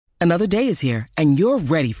Another day is here, and you're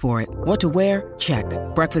ready for it. What to wear? Check.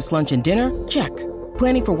 Breakfast, lunch, and dinner? Check.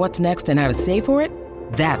 Planning for what's next and how to save for it?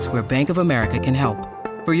 That's where Bank of America can help.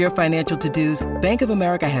 For your financial to-dos, Bank of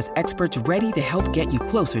America has experts ready to help get you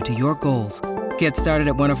closer to your goals. Get started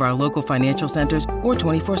at one of our local financial centers or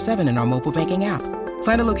 24/7 in our mobile banking app.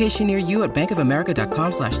 Find a location near you at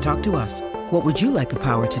bankofamerica.com/talktous. What would you like the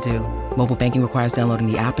power to do? Mobile banking requires downloading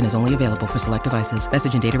the app and is only available for select devices.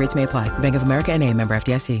 Message and data rates may apply. Bank of America N.A., member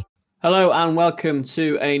FDIC. Hello and welcome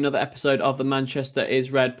to another episode of the Manchester is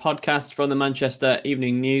Red podcast from the Manchester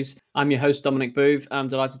Evening News. I'm your host, Dominic Booth. I'm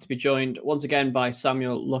delighted to be joined once again by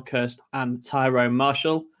Samuel Luckhurst and Tyrone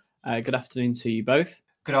Marshall. Good afternoon to you both.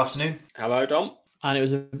 Good afternoon. Hello, Dom. And it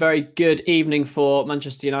was a very good evening for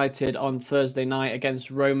Manchester United on Thursday night against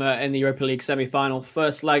Roma in the Europa League semi-final.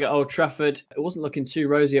 First leg at Old Trafford. It wasn't looking too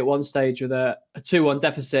rosy at one stage with a 2-1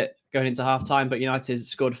 deficit going into half-time, but United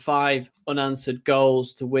scored 5 unanswered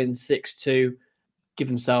goals to win 6-2, give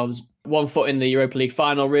themselves one foot in the Europa League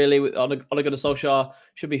final, really. Ole Gunnar Solskjaer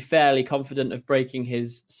should be fairly confident of breaking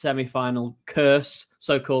his semi-final curse,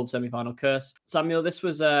 so-called semi-final curse. Samuel, this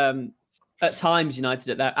was... at times, United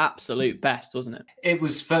at their absolute best, wasn't it? It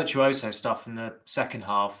was virtuoso stuff in the second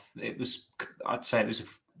half. I'd say it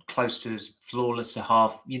was close to as flawless a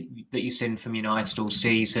half that you've seen from United all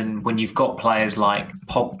season. When you've got players like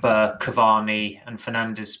Pogba, Cavani and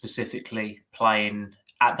Fernandes specifically playing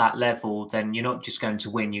at that level, then you're not just going to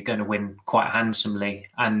win, you're going to win quite handsomely.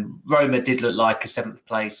 And Roma did look like a 7th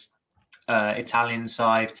place Italian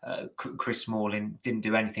side. Chris Smalling didn't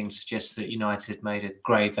do anything to suggest that United made a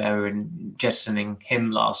grave error in jettisoning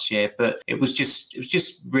him last year, but it was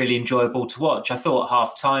just really enjoyable to watch. I thought at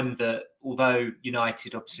half time that although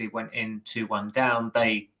United obviously went in 2-1 down,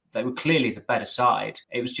 they were clearly the better side.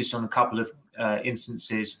 It was just on a couple of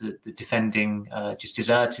instances that the defending just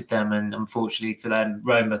deserted them, and unfortunately for them,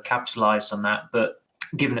 Roma capitalised on that. But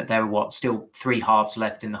given that there were still 3 halves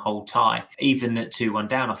left in the whole tie, even at 2-1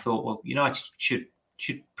 down, I thought, well, United should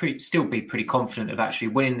still be pretty confident of actually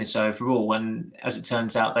winning this overall. And as it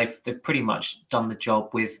turns out, they've pretty much done the job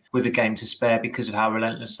with a game to spare because of how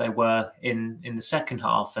relentless they were in the second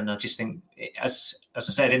half. And I just think, as I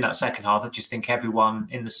said, in that second half, I just think everyone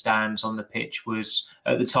in the stands on the pitch was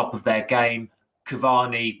at the top of their game.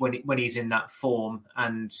 Cavani, when he's in that form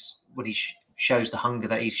and when he shows the hunger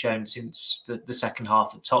that he's shown since the second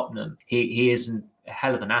half at Tottenham, he is a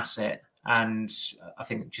hell of an asset. And I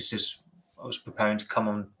think just as I was preparing to come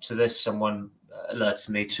on to this, someone alerted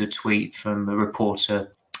me to a tweet from a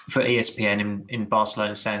reporter for ESPN in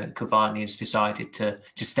Barcelona saying that Cavani has decided to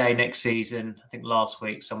stay next season. I think last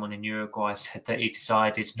week someone in Uruguay said that he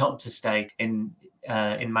decided not to stay in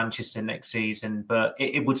Manchester next season, but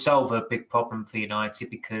it would solve a big problem for United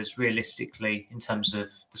because realistically, in terms of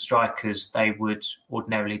the strikers they would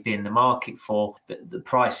ordinarily be in the market for, the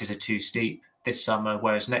prices are too steep this summer,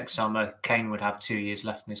 whereas next summer Kane would have 2 years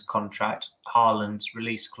left in his contract. Haaland's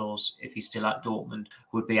release clause, if he's still at Dortmund,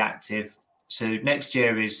 would be active. So next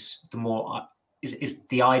year is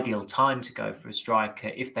the ideal time to go for a striker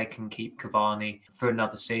if they can keep Cavani for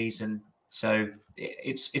another season. So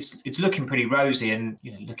it's looking pretty rosy, and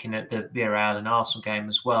looking at the Villarreal and Arsenal game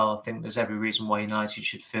as well, I think there's every reason why United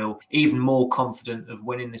should feel even more confident of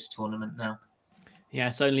winning this tournament now.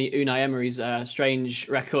 Yes, only Unai Emery's strange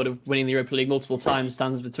record of winning the Europa League multiple times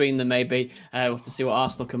stands between them, maybe. We'll have to see what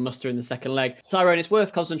Arsenal can muster in the second leg. Tyrone, it's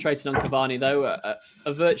worth concentrating on Cavani, though.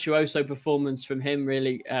 A virtuoso performance from him,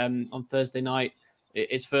 really, on Thursday night.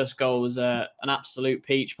 His first goal was an absolute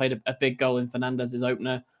peach, played a big goal in Fernandes'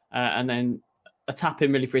 opener, and then a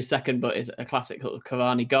tap-in really for his second, but it's a classic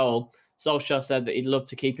Cavani goal. Solskjaer said that he'd love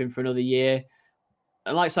to keep him for another year.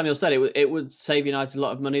 And like Samuel said, it would save United a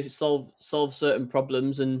lot of money, solve certain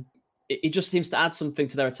problems, and it just seems to add something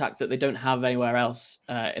to their attack that they don't have anywhere else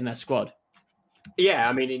in their squad. Yeah,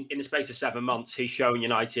 I mean, in the space of 7 months, he's shown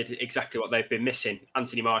United exactly what they've been missing.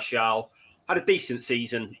 Anthony Martial had a decent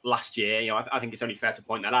season last year. I think it's only fair to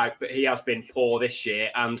point that out, but he has been poor this year.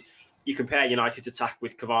 And you compare United's attack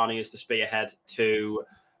with Cavani as the spearhead to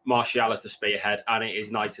Martial as the spearhead, and it is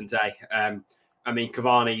night and day. I mean,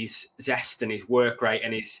 Cavani's zest and his work rate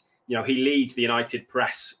and his, he leads the United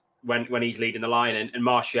press when he's leading the line, and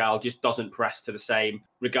Martial just doesn't press to the same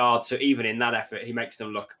regard. So even in that effort, he makes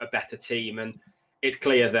them look a better team. And it's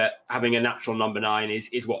clear that having a natural number 9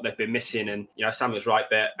 is what they've been missing. And, Sam was right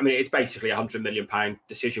there. I mean, it's basically a £100 million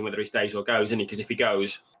decision whether he stays or goes, isn't he? Because if he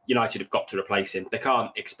goes, United have got to replace him. They can't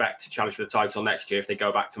expect to challenge for the title next year if they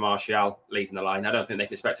go back to Martial leading the line. I don't think they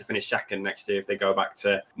can expect to finish second next year if they go back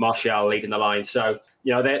to Martial leading the line. So,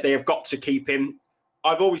 they have got to keep him.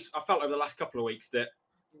 I felt over the last couple of weeks that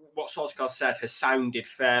what Solskjaer said has sounded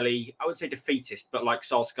fairly, I wouldn't say defeatist, but like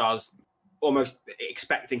Solskjaer's almost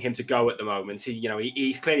expecting him to go at the moment.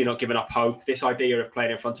 He's clearly not giving up hope. This idea of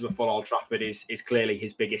playing in front of a full Old Trafford is clearly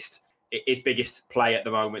his biggest play at the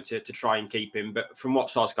moment to try and keep him. But from what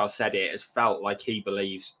Solskjaer said, it has felt like he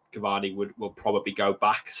believes Cavani will probably go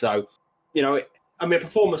back. So, a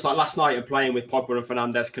performance like last night and playing with Pogba and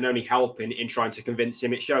Fernandes can only help in trying to convince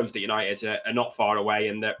him. It shows that United are not far away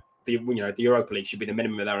and that the Europa League should be the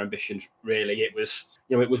minimum of their ambitions. Really, it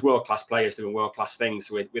was world class players doing world class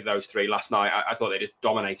things with those three last night. I thought they just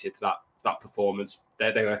dominated that performance.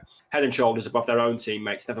 They were head and shoulders above their own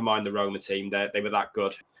teammates. Never mind the Roma team. They were that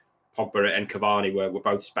good. Pogba and Cavani were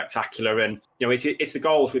both spectacular, and it's the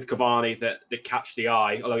goals with Cavani that catch the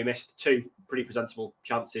eye. Although he missed two pretty presentable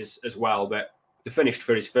chances as well, but the finish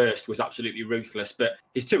for his first was absolutely ruthless. But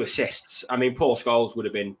his two assists, Paul Scholes would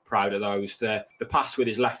have been proud of those. The pass with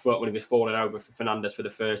his left foot when he was falling over for Fernandes for the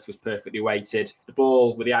first was perfectly weighted. The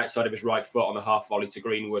ball with the outside of his right foot on the half volley to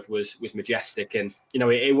Greenwood was majestic. And,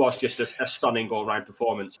 it was just a stunning all-round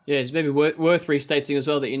performance. Yeah, it's maybe worth restating as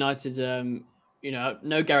well that United,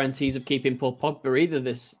 no guarantees of keeping Paul Pogba either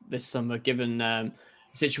this summer, given the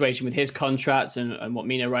situation with his contract and what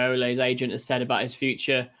Mino Raiola's agent has said about his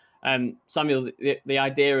future. Samuel, the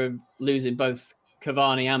idea of losing both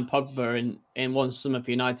Cavani and Pogba in one summer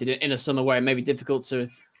for United, in a summer where it may be difficult to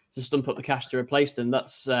stump up the cash to replace them,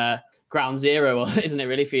 that's ground zero, isn't it,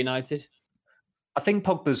 really, for United? I think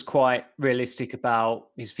Pogba's quite realistic about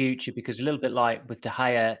his future because a little bit like with De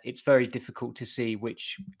Gea, it's very difficult to see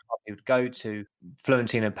which club he would go to.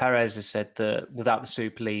 Florentino Perez has said that without the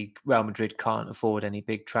Super League, Real Madrid can't afford any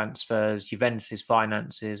big transfers. Juventus'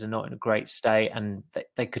 finances are not in a great state and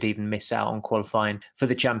they could even miss out on qualifying for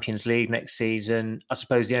the Champions League next season. I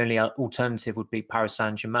suppose the only alternative would be Paris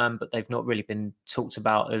Saint-Germain, but they've not really been talked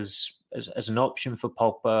about as an option for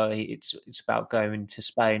Pogba. It's about going to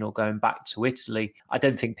Spain or going back to Italy. I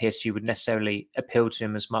don't think PSG would necessarily appeal to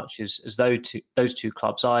him as much as those two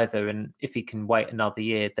clubs either. And if he can wait another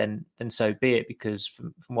year, then so be it. Because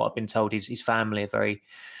from what I've been told, his family are very,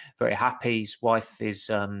 very happy. His wife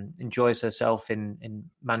enjoys herself in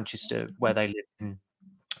Manchester, where they live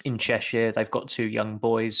in Cheshire. They've got two young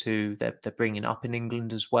boys who they're bringing up in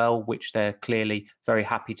England as well, which they're clearly very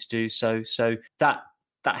happy to do so. So that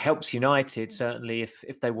helps United, certainly,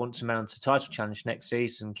 if they want to mount a title challenge next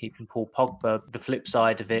season, keeping Paul Pogba. The flip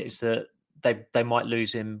side of it is that they might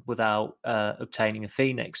lose him without obtaining a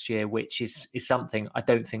fee next year, which is something I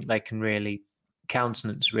don't think they can really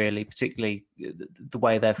countenance, really, particularly the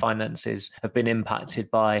way their finances have been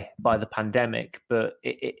impacted by the pandemic. But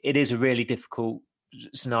it is a really difficult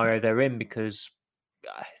scenario they're in because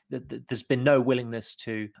there's been no willingness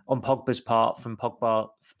on Pogba's part from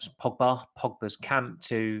Pogba's camp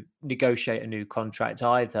to negotiate a new contract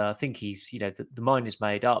either. I think he's, the mind is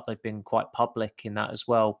made up. They've been quite public in that as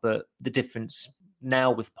well. But the difference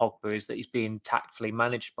now with Pogba is that he's being tactfully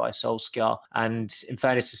managed by Solskjaer. And in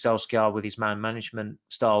fairness to Solskjaer, with his man management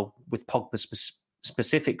style, with Pogba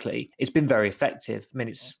specifically, it's been very effective.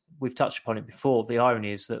 We've touched upon it before. The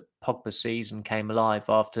irony is that Pogba's season came alive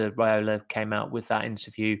after Raiola came out with that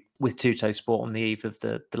interview with Tuttosport on the eve of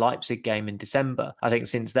the Leipzig game in December. I think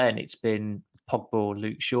since then it's been Pogba or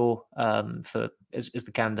Luke Shaw as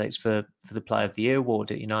the candidates for the Player of the Year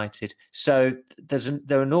award at United. So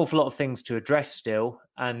there are an awful lot of things to address still.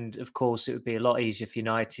 And of course, it would be a lot easier for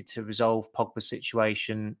United to resolve Pogba's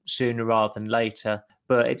situation sooner rather than later.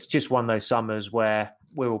 But it's just one of those summers where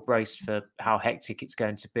we're all braced for how hectic it's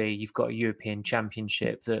going to be. You've got a European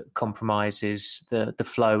Championship that compromises the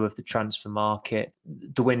flow of the transfer market.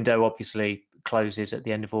 The window obviously closes at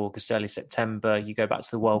the end of August, early September. You go back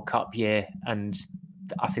to the World Cup year, and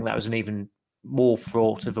I think that was an even more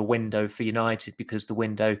fraught of a window for United because the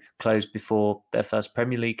window closed before their first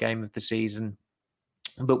Premier League game of the season.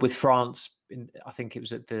 But with France, I think it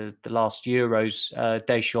was at the last Euros,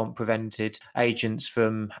 Deschamps prevented agents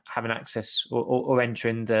from having access or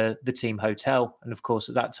entering the team hotel. And of course,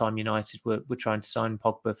 at that time, United were trying to sign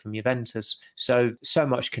Pogba from Juventus. So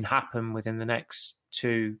much can happen within the next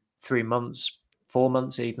 2-3 months, 4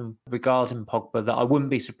 months even, regarding Pogba, that I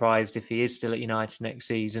wouldn't be surprised if he is still at United next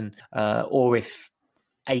season, or if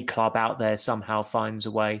a club out there somehow finds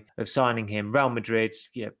a way of signing him. Real Madrid,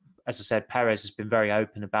 as I said, Perez has been very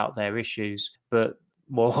open about their issues, but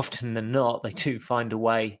more often than not, they do find a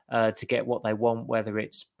way to get what they want, whether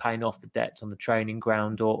it's paying off the debt on the training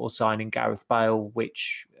ground or signing Gareth Bale,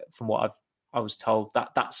 which, from what I was told,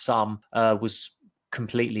 that sum was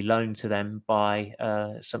completely loaned to them by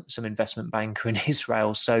some investment banker in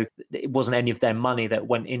Israel. So it wasn't any of their money that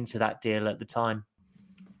went into that deal at the time.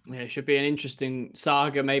 Yeah, it should be an interesting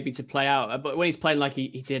saga maybe to play out. But when he's playing like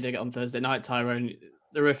he did on Thursday night, Tyrone,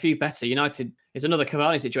 there are a few better. United, it's another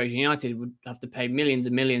Cavani situation. United would have to pay millions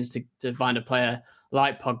and millions to find a player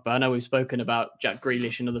like Pogba. I know we've spoken about Jack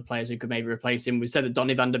Grealish and other players who could maybe replace him. We've said that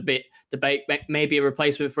Donny van de Beek may be a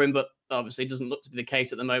replacement for him, but obviously it doesn't look to be the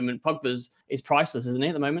case at the moment. Pogba's is priceless, isn't he,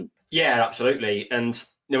 at the moment? Yeah, absolutely. And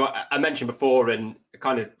I mentioned before, and I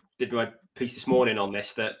kind of did my piece this morning on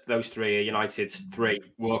this, that those three are United's three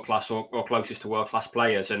world-class or closest to world-class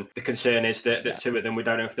players. And the concern is that two of them, we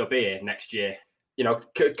don't know if they'll be here next year.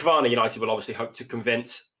 Cavani United will obviously hope to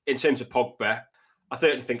convince. In terms of Pogba, I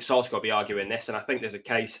certainly think Solskjaer will be arguing this. And I think there's a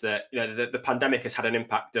case that the pandemic has had an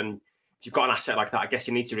impact. And if you've got an asset like that, I guess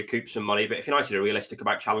you need to recoup some money. But if United are realistic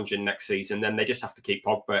about challenging next season, then they just have to keep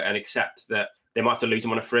Pogba and accept that they might have to lose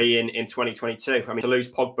him on a free in 2022. I mean, to lose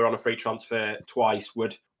Pogba on a free transfer twice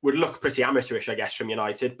would look pretty amateurish, I guess, from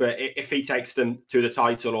United. But if he takes them to the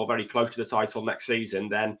title or very close to the title next season,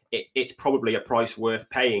 then it's probably a price worth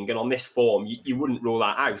paying. And on this form, you wouldn't rule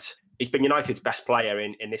that out. He's been United's best player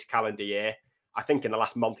in this calendar year. I think in the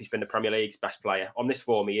last month, he's been the Premier League's best player. On this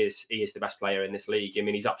form, he is the best player in this league. I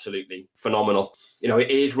mean, he's absolutely phenomenal.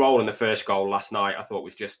 His role in the first goal last night, I thought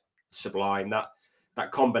was just sublime.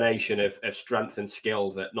 That combination of strength and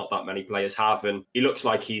skills that not that many players have. And he looks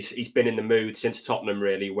like he's been in the mood since Tottenham,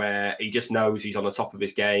 really, where he just knows he's on the top of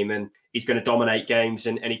his game and he's going to dominate games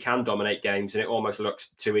and he can dominate games. And it almost looks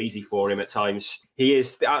too easy for him at times.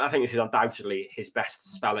 I think this is undoubtedly his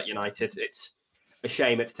best spell at United. It's a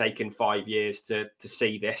shame it's taken 5 years to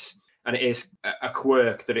see this. And it is a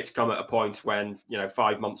quirk that it's come at a point when,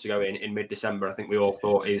 5 months ago in mid-December, I think we all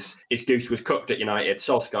thought his goose was cooked at United.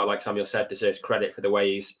 Solskjaer, like Samuel said, deserves credit for the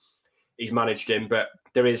way he's managed him. But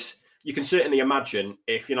you can certainly imagine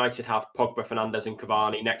if United have Pogba, Fernandes and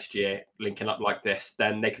Cavani next year linking up like this,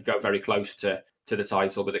 then they could go very close to the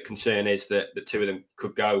title. But the concern is that the two of them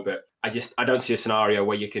could go. But I don't see a scenario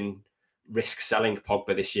where you can risk selling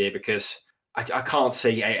Pogba this year, because I can't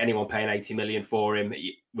see anyone paying 80 million for him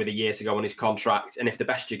with a year to go on his contract. And if the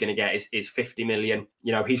best you're going to get is 50 million,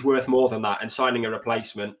 he's worth more than that. And signing a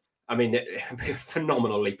replacement, I mean, it would be a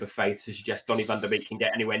phenomenal leap of faith to suggest Donny van de Beek can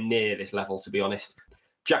get anywhere near this level, to be honest.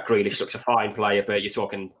 Jack Grealish looks a fine player, but you're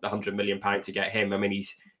talking £100 million to get him. I mean,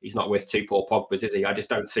 he's not worth two Paul Pogbas, is he? I just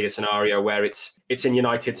don't see a scenario where it's in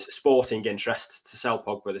United's sporting interest to sell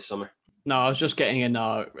Pogba this summer. No, I was just getting in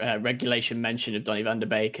our regulation mention of Donny van de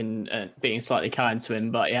Beek and being slightly kind to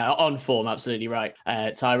him. But yeah, on form, absolutely right,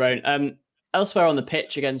 Tyrone. Elsewhere on the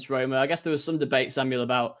pitch against Roma, I guess there was some debate, Samuel,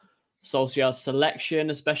 about Solskjaer's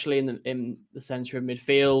selection, especially in the centre of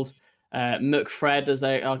midfield. McFred, as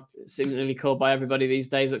they are seemingly called by everybody these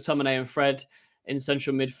days, McTominay and Fred in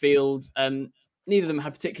central midfield. Neither of them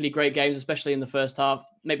had particularly great games, especially in the first half.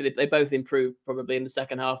 Maybe they both improved probably in the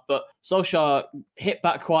second half. But Solskjaer hit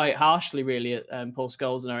back quite harshly, really, at Paul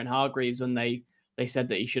Scholes and Aaron Hargreaves when they said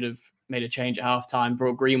that he should have made a change at half-time,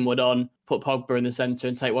 brought Greenwood on, put Pogba in the centre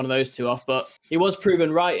and take one of those two off. But he was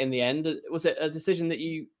proven right in the end. Was it a decision that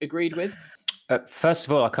you agreed with? First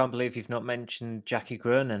of all, I can't believe you've not mentioned Jackie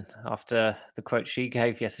Groenen after the quote she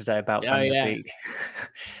gave yesterday about Van der Beek.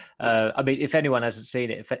 I mean, if anyone hasn't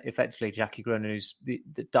seen it, effectively Jackie Groenen, who's the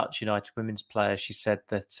Dutch United women's player, she said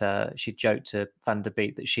that she joked to Van der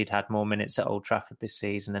Beek that she'd had more minutes at Old Trafford this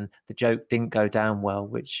season, and the joke didn't go down well,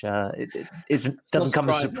 which doesn't come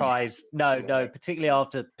as a surprise. No,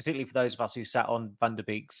 particularly for those of us who sat on Van der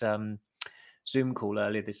Beek's Zoom call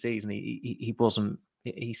earlier this season. He wasn't.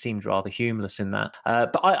 He seemed rather humorless in that.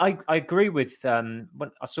 But I agree with when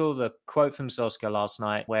I saw the quote from Solskjaer last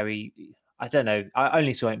night where I don't know, I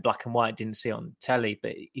only saw it in black and white, didn't see it on telly,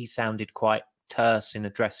 but he sounded quite terse in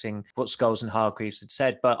addressing what Scholes and Hargreaves had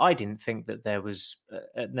said. But I didn't think that there was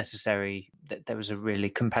there was a really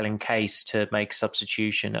compelling case to make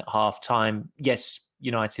substitution at half time. Yes,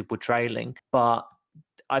 United were trailing, but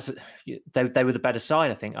they were the better side,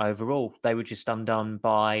 I think, overall. They were just undone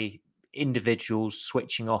by individuals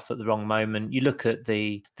switching off at the wrong moment. You look at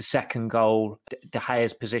the second goal, De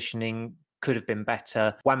Gea's positioning could have been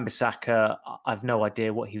better. Wan-Bissaka, I've no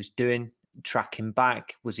idea what he was doing. Tracking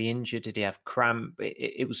back, was he injured? Did he have cramp?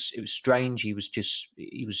 It was strange. He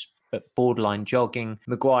was borderline jogging.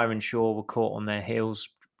 Maguire and Shaw were caught on their heels.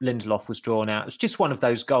 Lindelof was drawn out. It was just one of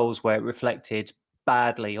those goals where it reflected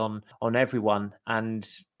badly on everyone. And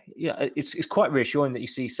yeah, it's quite reassuring that you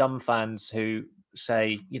see some fans who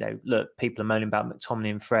say, look, people are moaning about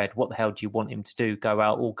McTominay and Fred. What the hell do you want him to do? Go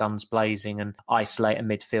out all guns blazing and isolate a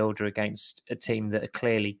midfielder against a team that are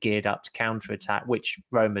clearly geared up to counter-attack, which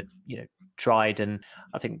Roma, tried. And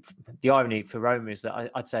I think the irony for Roma is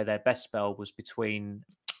that I'd say their best spell was between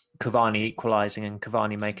Cavani equalising and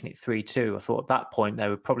Cavani making it 3-2. I thought at that point they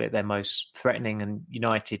were probably at their most threatening, and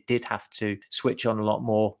United did have to switch on a lot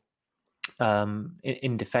more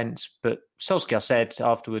in defence. But Solskjaer said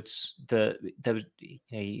afterwards that there was,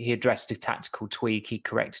 he addressed a tactical tweak, he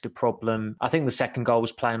corrected a problem. I think the second goal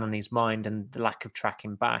was playing on his mind, and the lack of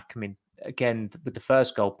tracking back. I mean, again, with the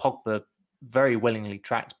first goal, Pogba very willingly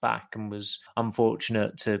tracked back and was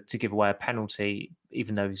unfortunate to give away a penalty,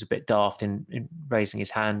 even though he was a bit daft in raising his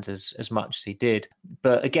hand as much as he did.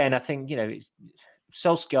 But again, I think,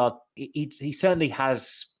 Solskjaer, he certainly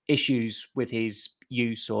has issues with his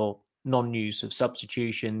use or non-use of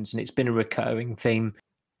substitutions, and it's been a recurring theme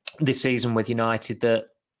this season with United that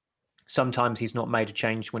sometimes he's not made a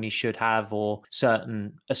change when he should have, or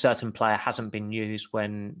a certain player hasn't been used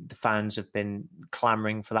when the fans have been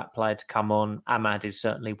clamouring for that player to come on. Ahmad is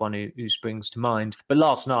certainly one who springs to mind. But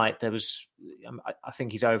last night I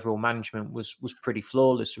think his overall management was pretty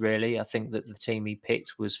flawless, really. I think that the team he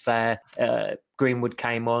picked was fair. Greenwood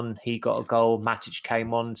came on, he got a goal. Matic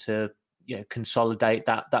came on to consolidate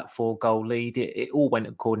that 4-goal lead. It all went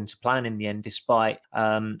according to plan in the end, despite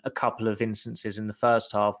a couple of instances in the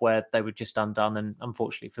first half where they were just undone, and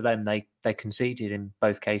unfortunately for them, they conceded in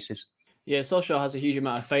both cases. Yeah, Solskjaer has a huge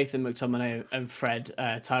amount of faith in McTominay and Fred,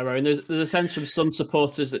 Tyrone. There's a sense from some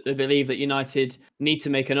supporters that they believe that United need to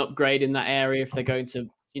make an upgrade in that area if they're going to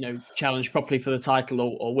challenge properly for the title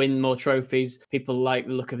or win more trophies. People like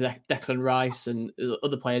the look of Declan Rice and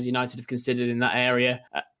other players United have considered in that area.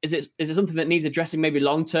 Is it something that needs addressing maybe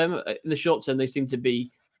long term? In the short term, they seem to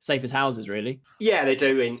be safe as houses, really. Yeah, they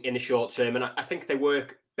do in the short term. And I think they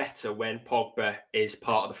work better when Pogba is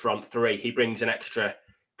part of the front three. He brings an extra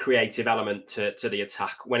creative element to the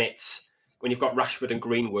attack. When you've got Rashford and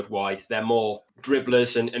Greenwood wide, they're more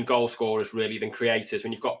dribblers and goal scorers really than creators.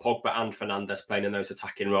 When you've got Pogba and Fernandes playing in those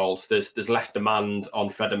attacking roles, there's less demand on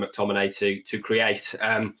Fred and McTominay to create.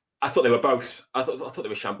 I thought they were both. I thought they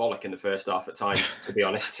were shambolic in the first half at times, to be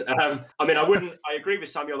honest. I agree with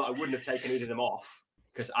Samuel that I wouldn't have taken either of them off,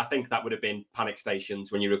 because I think that would have been panic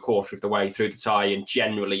stations when you're a quarter of the way through the tie, and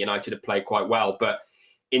generally United have played quite well. But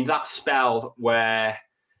in that spell where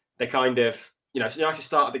they kind of, United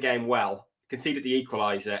started the game well, conceded the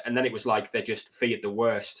equaliser, and then it was like they just feared the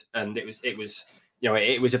worst, and it was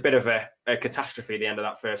a bit of a catastrophe at the end of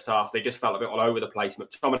that first half. They just felt a bit all over the place.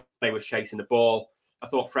 McTominay was chasing the ball. I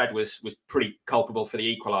thought Fred was pretty culpable for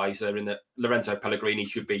the equaliser, in that Lorenzo Pellegrini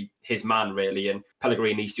should be his man, really, and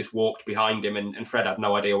Pellegrini's just walked behind him, and Fred had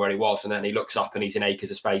no idea where he was, and then he looks up and he's in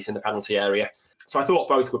acres of space in the penalty area. So I thought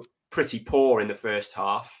both were pretty poor in the first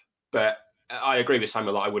half, but I agree with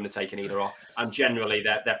Samuel that I wouldn't have taken either off. And generally,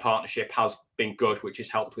 their partnership has been good, which has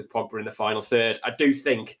helped with Pogba in the final third. I do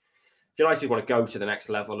think if United want to go to the next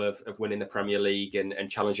level of winning the Premier League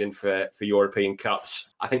and challenging for European Cups,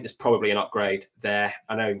 I think there's probably an upgrade there.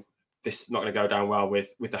 I know this is not going to go down well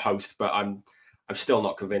with the host, but I'm still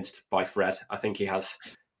not convinced by Fred. I think he has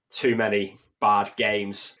too many bad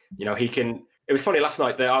games. He can. It was funny last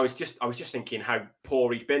night that I was just thinking how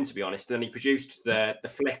poor he'd been, to be honest. And then he produced the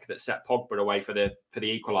flick that set Pogba away for the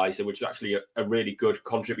equaliser, which is actually a really good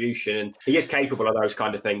contribution. And he is capable of those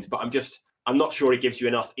kind of things. But I'm not sure he gives you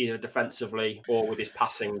enough either defensively or with his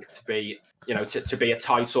passing to be, to be a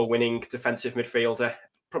title-winning defensive midfielder.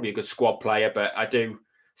 Probably a good squad player, but I do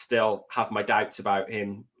still have my doubts about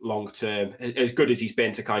him long term. As good as he's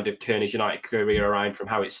been to kind of turn his United career around from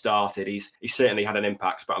how it started, he's certainly had an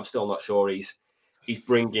impact, but I'm still not sure he's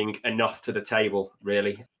bringing enough to the table,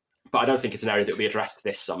 really. But I don't think it's an area that will be addressed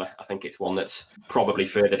this summer. I think it's one that's probably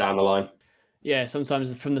further down the line. Yeah,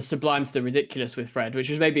 sometimes from the sublime to the ridiculous with Fred, which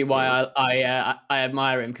is maybe why I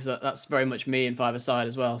admire him, because that's very much me in five-a-side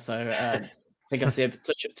as well. So I think I see a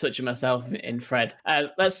touch of myself in Fred.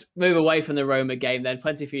 Let's move away from the Roma game then.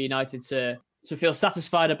 Plenty for United to feel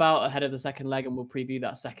satisfied about ahead of the second leg, and we'll preview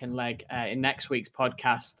that second leg in next week's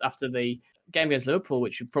podcast after the game against Liverpool,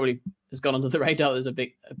 which probably has gone under the radar. There's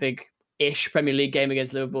a big-ish Premier League game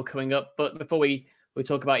against Liverpool coming up. But before we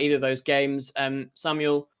talk about either of those games,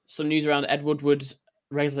 Samuel, some news around Ed Woodward's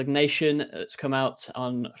resignation that's come out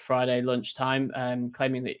on Friday lunchtime,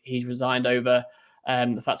 claiming that he's resigned over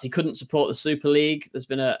the fact he couldn't support the Super League. There's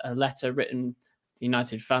been a letter written to the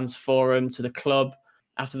United Fans Forum to the club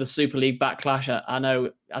after the Super League backlash. I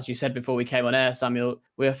know, as you said before we came on air, Samuel,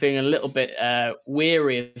 we are feeling a little bit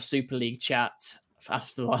weary of Super League chat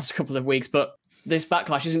after the last couple of weeks, but this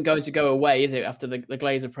backlash isn't going to go away, is it, after the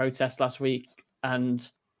Glazer protest last week and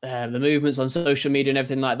the movements on social media and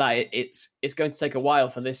everything like that? It's going to take a while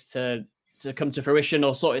for this to come to fruition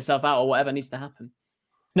or sort itself out or whatever needs to happen.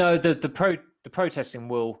 No, the protesting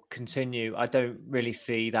will continue. I don't really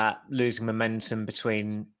see that losing momentum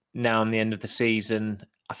between now in the end of the season.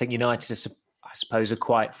 I think United, I suppose, are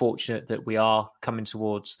quite fortunate that we are coming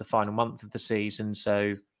towards the final month of the season.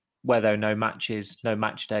 So where there are no matches, no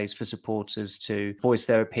match days for supporters to voice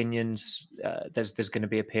their opinions, there's going to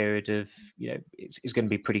be a period of, it's going to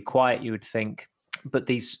be pretty quiet, you would think. But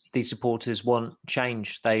these supporters want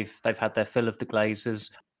change. They've had their fill of the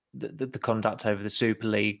Glazers. The conduct over the Super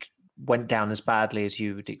League went down as badly as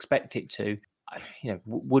you would expect it to.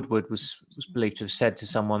 Woodward was believed to have said to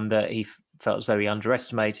someone that he felt as though he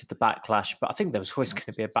underestimated the backlash, but I think there was always going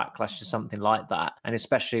to be a backlash to something like that, and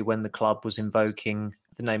especially when the club was invoking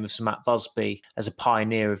the name of Sir Matt Busby as a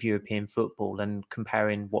pioneer of European football and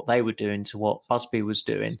comparing what they were doing to what Busby was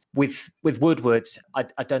doing. With Woodward,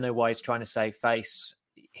 I don't know why he's trying to save face.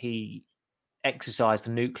 He exercised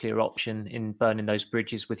the nuclear option in burning those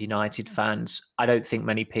bridges with United fans. I don't think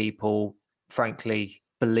many people, frankly,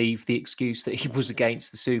 believe the excuse that he was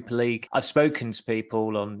against the Super League. I've spoken to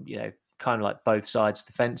people on, kind of like both sides of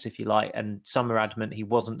the fence, if you like, and some are adamant he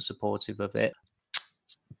wasn't supportive of it.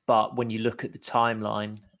 But when you look at the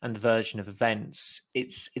timeline and the version of events,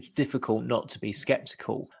 it's difficult not to be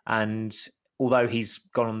sceptical. And although he's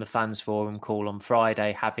gone on the fans forum call on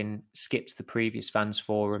Friday, having skipped the previous fans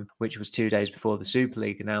forum, which was 2 days before the Super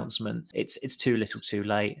League announcement, it's too little too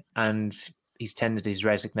late. And he's tendered his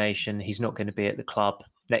resignation. He's not going to be at the club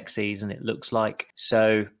next season, it looks like.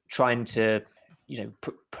 So trying to,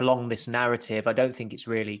 prolong this narrative, I don't think it's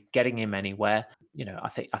really getting him anywhere. I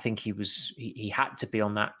think he had to be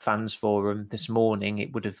on that fans forum this morning.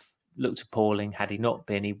 It would have looked appalling had he not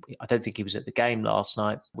been. I don't think he was at the game last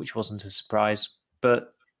night, which wasn't a surprise.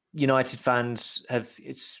 But United fans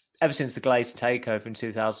it's ever since the Glazer takeover in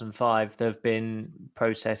 2005, there have been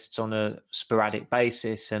protests on a sporadic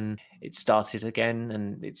basis, and it started again,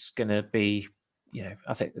 and it's going to be,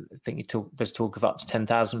 I think there's talk of up to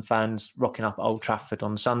 10,000 fans rocking up at Old Trafford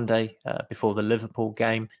on Sunday before the Liverpool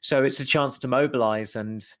game. So it's a chance to mobilise,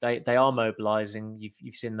 and they are mobilising.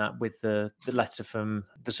 You've seen that with the letter from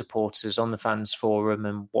the supporters on the fans forum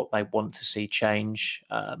and what they want to see change.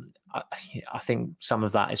 I think some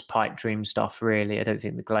of that is pipe dream stuff, really. I don't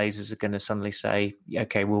think the Glazers are going to suddenly say,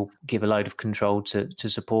 okay, we'll give a load of control to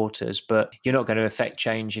supporters, but you're not going to affect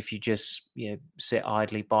change if you just sit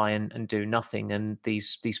idly by and do nothing. And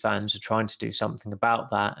these fans are trying to do something about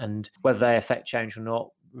that. And whether they affect change or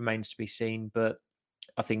not remains to be seen. But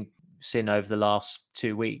I think seen over the last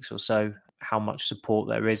 2 weeks or so how much support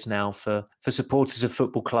there is now for supporters of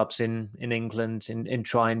football clubs in England in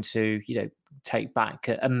trying to take back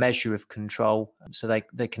a measure of control so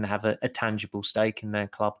they can have a tangible stake in their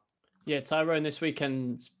club. Yeah, Tyrone, this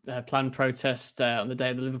weekend's planned protest on the day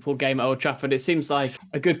of the Liverpool game at Old Trafford, it seems like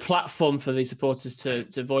a good platform for these supporters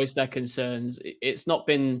to voice their concerns. It's not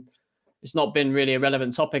been really a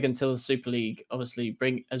relevant topic until the Super League obviously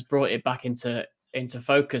has brought it back into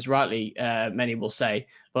focus, rightly, many will say.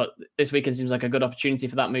 But this weekend seems like a good opportunity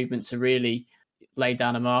for that movement to really lay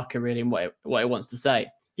down a marker, really, in what it wants to say.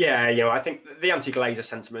 Yeah, I think the anti-Glazer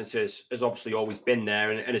sentiment has obviously always been there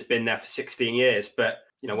and has been there for 16 years. But,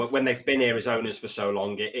 when they've been here as owners for so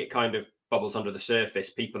long, it kind of bubbles under the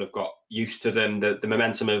surface. People have got used to them. The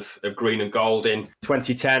momentum of green and gold in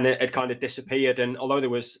 2010 had kind of disappeared. And although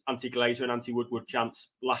there was anti-Glazer and anti-Woodward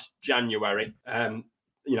chants last January,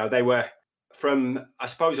 they were from, I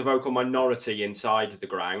suppose, a vocal minority inside the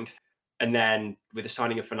ground. And then with the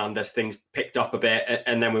signing of Fernandes, things picked up a bit.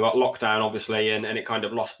 And then we got lockdown, obviously, and it kind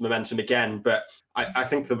of lost momentum again. But I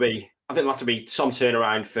think there'll have to be some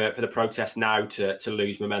turnaround for the protest now to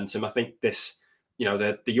lose momentum. I think this,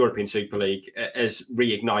 the European Super League has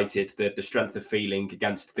reignited the strength of feeling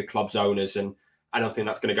against the club's owners. And I don't think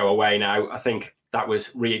that's going to go away now. I think that was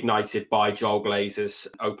reignited by Joel Glazer's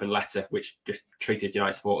open letter, which just treated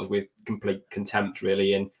United supporters with complete contempt,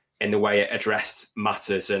 really, in the way it addressed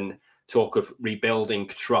matters and talk of rebuilding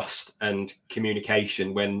trust and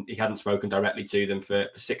communication when he hadn't spoken directly to them for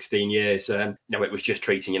 16 years. It was just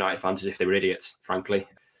treating United fans as if they were idiots, frankly.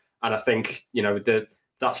 And I think,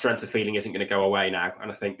 that strength of feeling isn't going to go away now.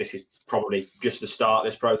 And I think this is probably just the start of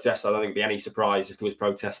this protest. I don't think it'd be any surprise if there was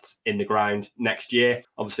protests in the ground next year.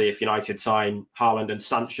 Obviously, if United sign Haaland and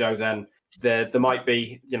Sancho, then there might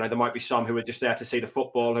be some who are just there to see the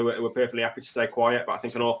football, who are perfectly happy to stay quiet. But I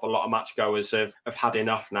think an awful lot of matchgoers have had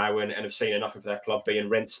enough now and have seen enough of their club being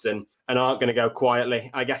rinsed and aren't going to go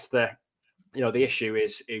quietly. I guess the issue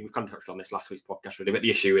is, we've kind of touched on this last week's podcast, really, but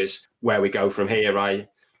the issue is where we go from here.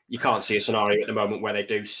 You can't see a scenario at the moment where they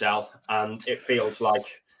do sell, and it feels like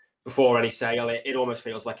before any sale, it almost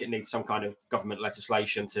feels like it needs some kind of government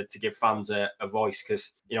legislation to give fans a voice.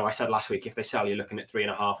 Because, I said last week, if they sell, you're looking at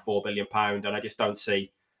 £3.5-4 billion, and I just don't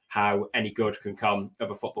see how any good can come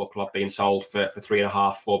of a football club being sold for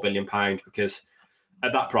 £3.5-4 billion, because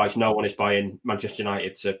at that price, no one is buying Manchester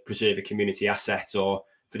United to preserve a community asset or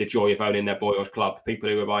for the joy of owning their boyhood club. People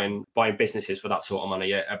who are buying businesses for that sort of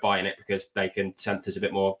money are buying it because they can sense there's a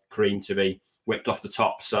bit more cream to be whipped off the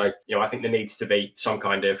top. So, I think there needs to be some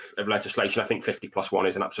kind of legislation. I think 50+1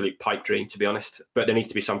 is an absolute pipe dream, to be honest. But there needs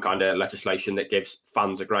to be some kind of legislation that gives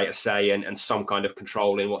fans a greater say and some kind of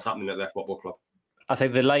control in what's happening at their football club. I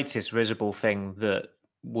think the latest visible thing that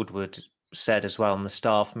Woodward said as well on the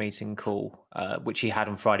staff meeting call, which he had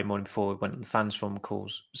on Friday morning before we went on the fans forum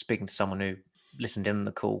calls, speaking to someone who listened in on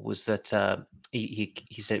the call, was that he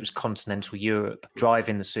said it was continental Europe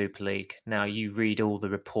driving the Super League. Now, you read all the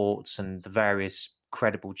reports and the various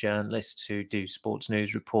credible journalists who do sports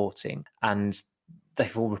news reporting, and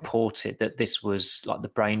they've all reported that this was like the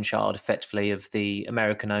brainchild, effectively, of the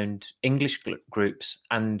American-owned English groups.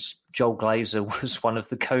 And Joel Glazer was one of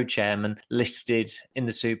the co-chairmen listed in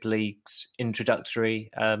the Super League's introductory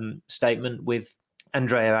statement with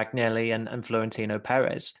Andrea Agnelli and Florentino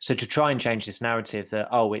Perez. So to try and change this narrative that,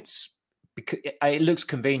 it looks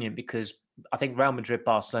convenient because I think Real Madrid,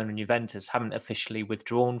 Barcelona and Juventus haven't officially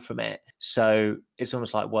withdrawn from it. So it's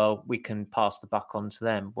almost like, well, we can pass the buck on to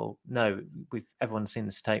them. Well, no, everyone's seen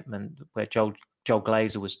the statement where Joel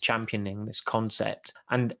Glazer was championing this concept.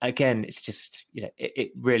 And again, it's just,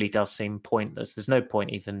 it really does seem pointless. There's no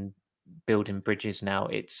point even building bridges now.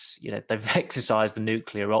 It's, they've exercised the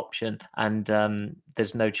nuclear option and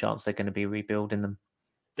there's no chance they're going to be rebuilding them.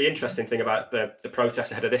 The interesting thing about the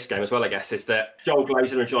protest ahead of this game as well, I guess, is that Joel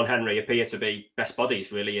Glazer and John Henry appear to be best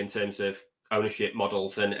buddies, really, in terms of ownership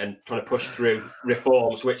models and trying to push through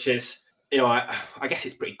reforms, which is, I guess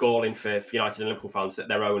it's pretty galling for United and Liverpool fans that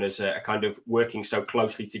their owners are kind of working so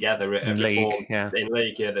closely together at reform in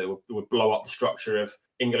league, that would blow up the structure of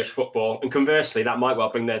English football. And conversely, that might well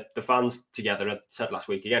bring the fans together. I said last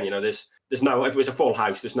week again, there's no, if it was a full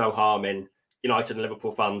house, there's no harm in United and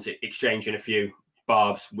Liverpool fans exchanging a few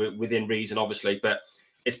barbs within reason, obviously, but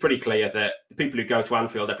it's pretty clear that the people who go to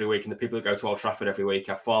Anfield every week and the people who go to Old Trafford every week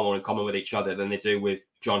have far more in common with each other than they do with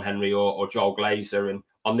John Henry or Joel Glazer. And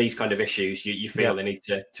on these kind of issues, you feel they need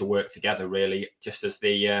to work together, really, just as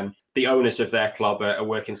the owners of their club are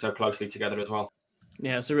working so closely together as well.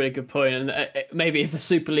 Yeah, it's a really good point. And maybe if the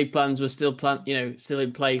Super League plans were still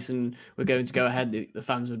in place and were going to go ahead, the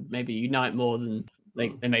fans would maybe unite more than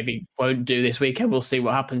they maybe won't do this weekend. We'll see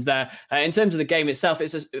what happens there. In terms of the game itself,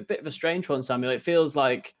 it's a bit of a strange one, Samuel. It feels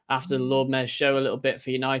like after the Lord Mayor's show a little bit for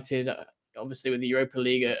United, obviously with the Europa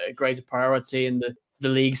League a greater priority and the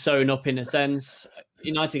league sewn up in a sense,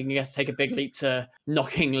 United can, I guess, take a big leap to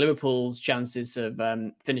knocking Liverpool's chances of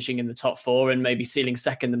finishing in the top four and maybe sealing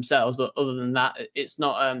second themselves. But other than that, it's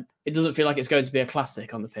not. It doesn't feel like it's going to be a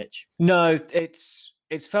classic on the pitch. No,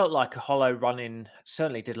 it's felt like a hollow run-in.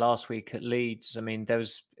 Certainly did last week at Leeds. I mean, it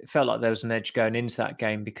felt like there was an edge going into that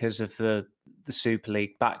game because of the Super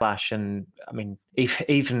League backlash. And I mean,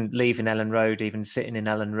 even leaving Ellen Road, even sitting in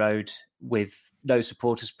Ellen Road with no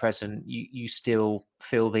supporters present, you still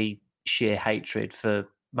feel the sheer hatred for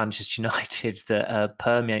Manchester United that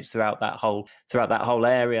permeates throughout that whole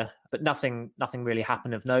area. But nothing really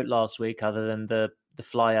happened of note last week other than the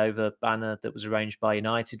flyover banner that was arranged by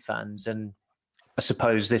United fans. And I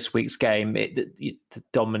suppose this week's game, the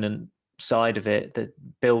dominant side of it, the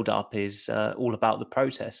build-up is all about the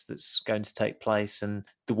protest that's going to take place and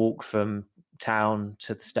the walk from town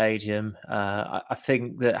to the stadium. I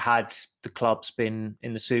think that had the clubs been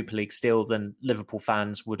in the Super League still, then Liverpool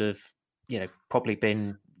fans would have, probably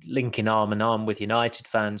been linking arm in arm with United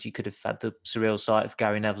fans. You could have had the surreal sight of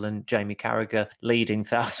Gary Neville and Jamie Carragher leading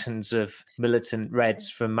thousands of militant Reds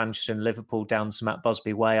from Manchester and Liverpool down St Matt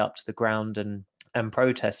Busby Way up to the ground and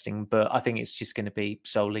protesting. But I think it's just going to be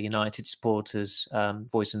solely United supporters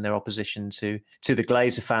voicing their opposition to the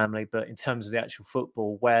Glazer family. But in terms of the actual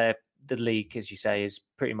football, where the league, as you say, is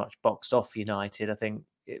pretty much boxed off for United, I think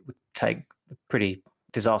it would take a pretty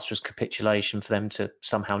disastrous capitulation for them to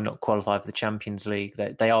somehow not qualify for the Champions League.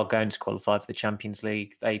 They are going to qualify for the Champions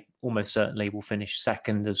League. They almost certainly will finish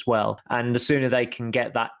second as well. And the sooner they can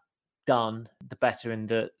get that done, the better, in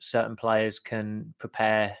that certain players can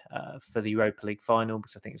prepare for the Europa League final,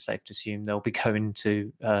 because I think it's safe to assume they'll be going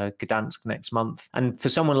to Gdansk next month. And for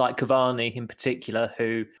someone like Cavani in particular,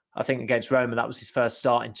 who I think against Roma, that was his first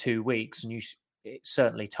start in 2 weeks, and it's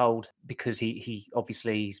certainly told, because he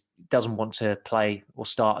obviously doesn't want to play or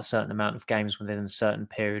start a certain amount of games within a certain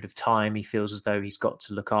period of time. He feels as though he's got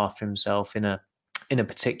to look after himself in in a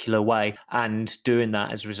particular way, and doing that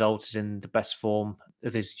has resulted in the best form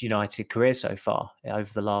of his United career so far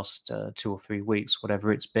over the last 2 or 3 weeks,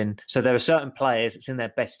 whatever it's been. So there are certain players, it's in their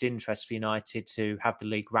best interest for United to have the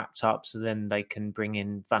league wrapped up, so then they can bring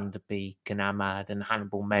in Van der Beek and Ahmad and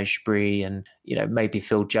Hannibal Mejbri, and maybe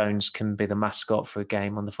Phil Jones can be the mascot for a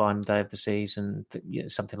game on the final day of the season,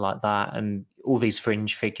 something like that. And all these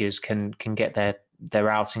fringe figures can get their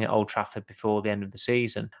outing at Old Trafford before the end of the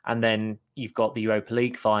season. And then you've got the Europa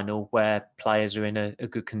League final where players are in a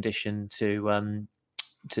good condition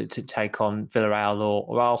to take on Villarreal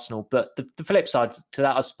or Arsenal. But the flip side to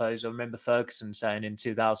that, I suppose, I remember Ferguson saying in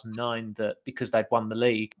 2009 that because they'd won the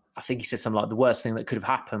league, I think he said something like the worst thing that could have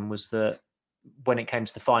happened was that when it came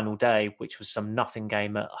to the final day, which was some nothing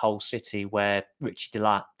game at Hull City where Richie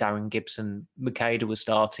Delat, Darren Gibson, Makeda were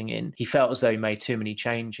starting in, he felt as though he made too many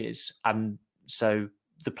changes. And so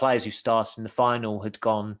the players who started in the final had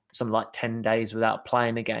gone something like 10 days without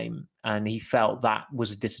playing a game, and he felt that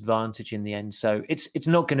was a disadvantage in the end. So it's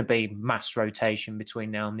not going to be mass rotation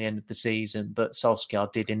between now and the end of the season, but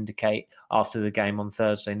Solskjaer did indicate after the game on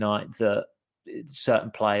Thursday night that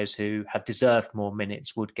certain players who have deserved more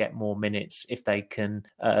minutes would get more minutes if they can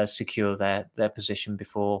secure their position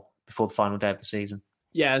before the final day of the season.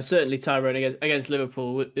 Yeah, and certainly Tyrone against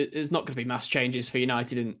Liverpool, it's not going to be mass changes for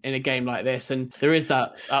United in a game like this. And there is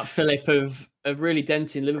that fillip of really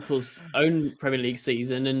denting Liverpool's own Premier League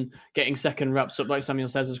season and getting second wraps up, like Samuel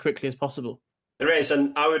says, as quickly as possible. There is,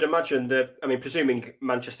 and I would imagine presuming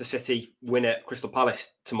Manchester City win at Crystal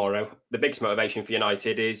Palace tomorrow, the biggest motivation for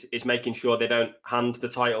United is making sure they don't hand the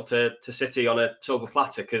title to City on a silver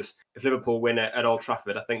platter, because if Liverpool win at Old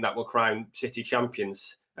Trafford, I think that will crown City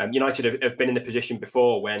champions. United have been in the position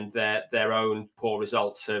before when their own poor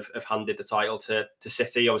results have handed the title to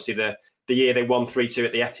City. Obviously, the year they won 3-2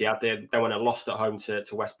 at the Etihad, they went and lost at home to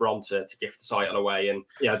West Brom to give the title away. And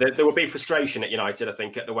there will be frustration at United, I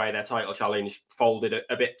think, at the way their title challenge folded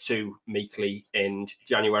a bit too meekly in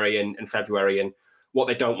January and February. And what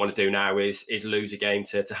they don't want to do now is lose a game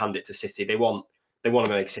to hand it to City. They want to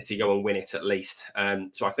make City go and win it at least.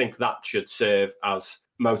 So I think that should serve as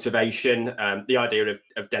motivation. The idea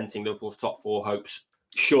of denting Liverpool's top four hopes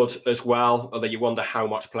should as well, although you wonder how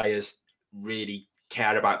much players really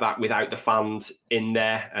care about that without the fans in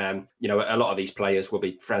there. A lot of these players will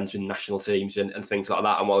be friends with national teams and things like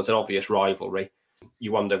that, and while there's an obvious rivalry,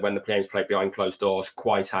 you wonder when the game's played behind closed doors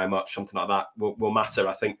quite how much something like that will matter.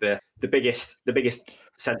 I think the biggest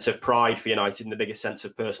sense of pride for United and the biggest sense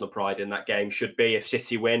of personal pride in that game should be if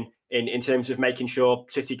City win, in terms of making sure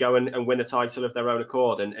City go and win the title of their own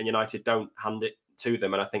accord and United don't hand it to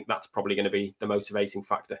them. And I think that's probably going to be the motivating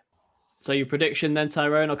factor. So your prediction then,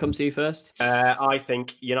 Tyrone, I'll come to you first. I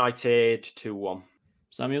think United 2-1.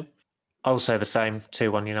 Samuel? I'll say the same,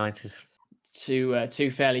 2-1 United.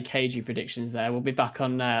 Two fairly cagey predictions there. We'll be back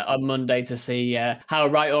on Monday to see how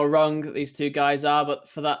right or wrong these two guys are. But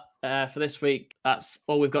for that, for this week, that's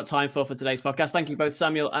all we've got time for today's podcast. Thank you both,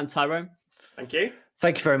 Samuel and Tyrone. Thank you.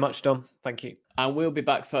 Thank you very much, Dom. Thank you. And we'll be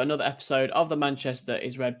back for another episode of the Manchester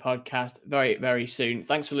is Red podcast very, very soon.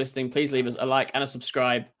 Thanks for listening. Please leave us a like and a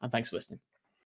subscribe. And thanks for listening.